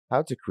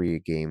how to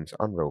create games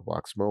on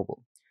Roblox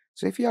Mobile.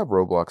 So if you have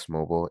Roblox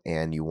Mobile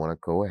and you want to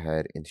go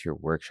ahead into your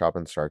workshop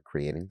and start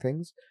creating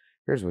things,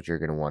 here's what you're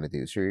going to want to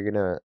do. So you're going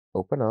to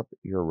open up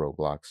your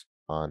Roblox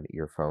on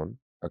your phone.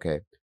 Okay,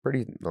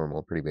 pretty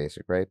normal, pretty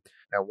basic, right?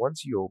 Now,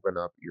 once you open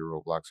up your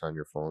Roblox on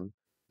your phone,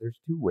 there's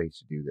two ways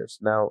to do this.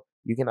 Now,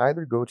 you can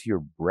either go to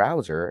your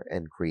browser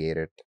and create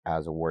it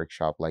as a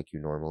workshop like you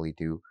normally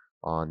do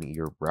on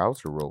your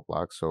browser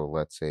Roblox. So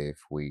let's say if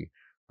we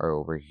are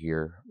over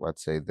here,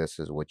 let's say this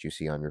is what you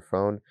see on your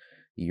phone,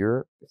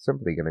 you're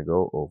simply going to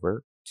go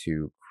over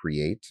to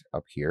create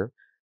up here.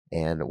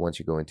 And once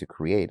you go into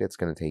create, it's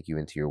going to take you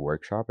into your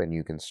workshop and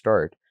you can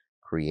start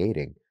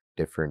creating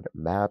different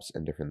maps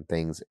and different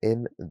things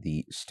in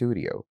the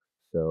studio.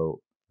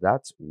 So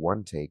that's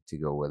one take to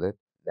go with it.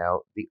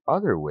 Now, the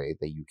other way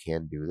that you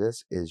can do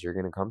this is you're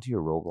going to come to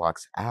your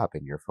Roblox app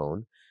in your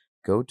phone,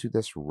 go to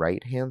this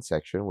right hand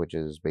section, which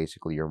is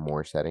basically your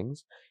more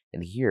settings.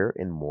 And here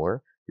in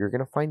more, you're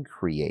going to find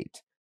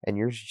create. And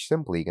you're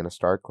simply going to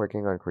start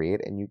clicking on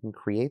create, and you can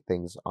create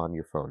things on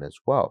your phone as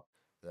well.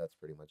 That's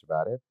pretty much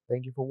about it.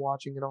 Thank you for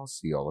watching, and I'll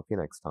see all of you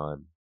next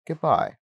time. Goodbye.